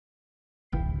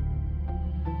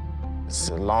It's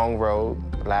a long road.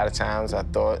 A lot of times I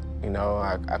thought,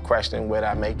 I questioned would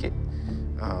I make it.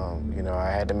 I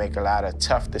had to make a lot of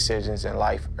tough decisions in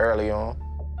life early on.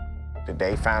 The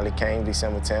day finally came,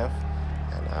 December 10th,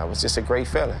 and it was just a great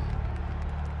feeling.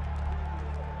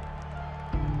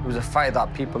 It was a fight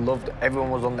that people loved.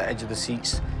 Everyone was on the edge of the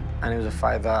seats, and it was a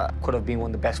fight that could have been one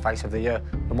of the best fights of the year.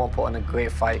 Lamont put on a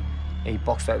great fight. He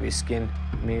boxed out of his skin.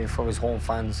 I mean, for his home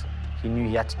fans, he knew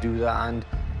he had to do that. And,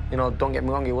 don't get me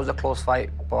wrong, it was a close fight,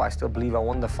 but I still believe I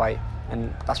won the fight.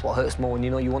 And that's what hurts more, when you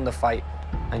know you won the fight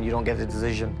and you don't get the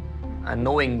decision. And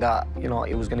knowing that,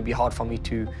 it was going to be hard for me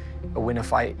to win a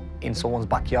fight in someone's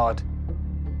backyard.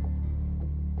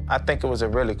 I think it was a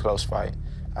really close fight.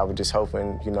 I was just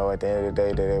hoping, at the end of the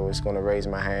day, that it was going to raise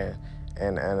my hand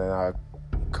and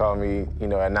call me,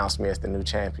 announce me as the new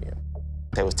champion.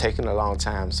 It was taking a long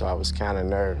time, so I was kind of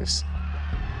nervous.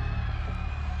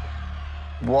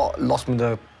 What lost me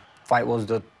the fight was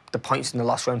the points in the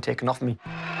last round taken off me.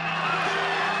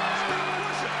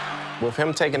 With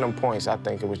him taking them points, I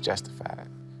think it was justified.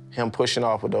 Him pushing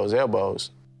off with those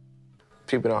elbows,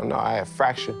 people don't know I had a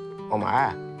fracture on my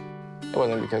eye. It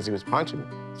wasn't because he was punching me,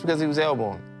 it's because he was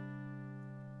elbowing.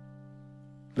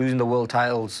 Losing the world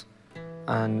titles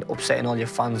and upsetting all your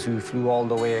fans who flew all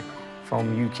the way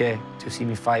from UK to see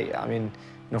me fight, I mean,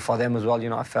 for them as well,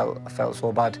 I felt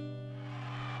so bad.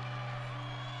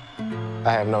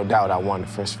 I have no doubt I won the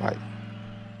first fight.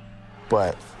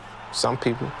 But some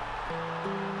people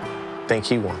think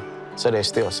he won. So there's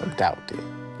still some doubt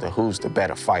there, who's the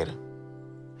better fighter.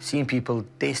 Seeing people,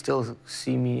 they still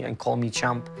see me and call me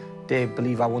champ. They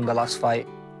believe I won the last fight.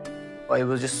 But it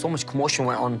was just so much commotion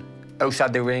went on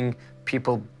outside the ring,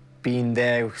 people being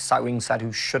there, sat ringside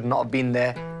who should not have been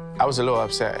there. I was a little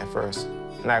upset at first.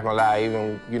 Not gonna lie,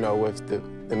 even, with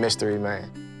the mystery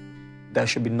man. There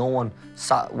should be no one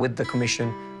sat with the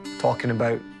commission talking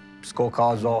about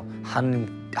scorecards or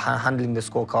handling the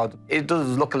scorecard. It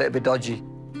does look a little bit dodgy.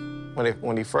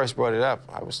 When he first brought it up,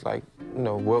 I was like,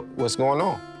 what's going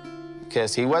on?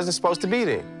 Because he wasn't supposed to be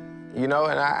there, and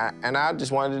I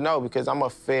just wanted to know because I'm a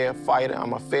fair fighter,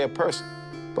 I'm a fair person.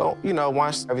 But,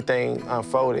 once everything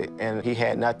unfolded and he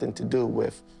had nothing to do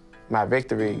with my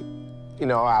victory,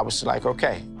 I was like,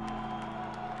 okay.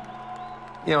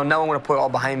 Now I'm gonna put it all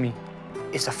behind me.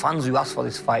 It's the fans who asked for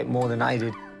this fight more than I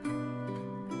did.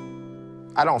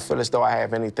 I don't feel as though I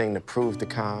have anything to prove to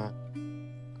Khan.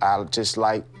 I just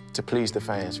like to please the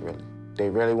fans, really. They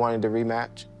really wanted the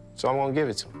rematch, so I'm gonna give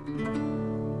it to them.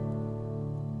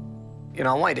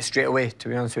 I wanted it straight away, to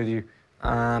be honest with you.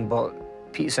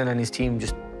 But Peterson and his team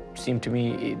just seemed to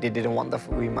me they didn't want the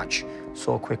rematch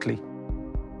so quickly.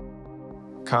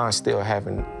 Khan still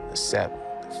haven't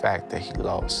accepted the fact that he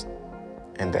lost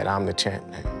and that I'm the champ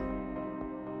now.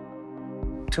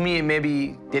 To me,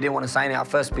 maybe they didn't want to sign it at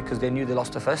first because they knew they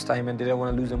lost the first time and they didn't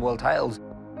want to lose them world titles.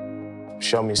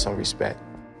 Show me some respect.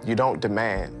 You don't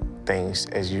demand things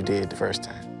as you did the first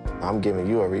time. I'm giving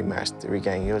you a rematch to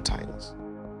regain your titles.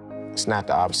 It's not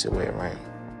the opposite way around.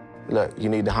 Look, you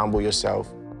need to humble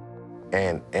yourself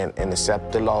and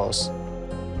accept the loss.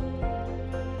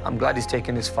 I'm glad he's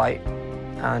taking this fight,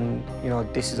 and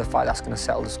this is a fight that's going to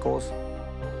settle the scores.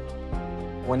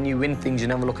 When you win things, you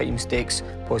never look at your mistakes,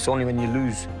 but it's only when you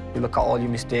lose, you look at all your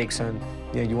mistakes and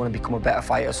you want to become a better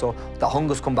fighter. So that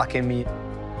hunger's come back in me.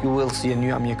 You will see a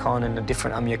new Amir Khan and a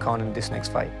different Amir Khan in this next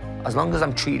fight. As long as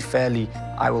I'm treated fairly,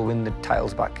 I will win the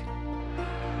titles back.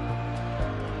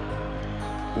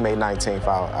 May 19th,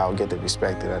 I'll get the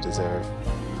respect that I deserve.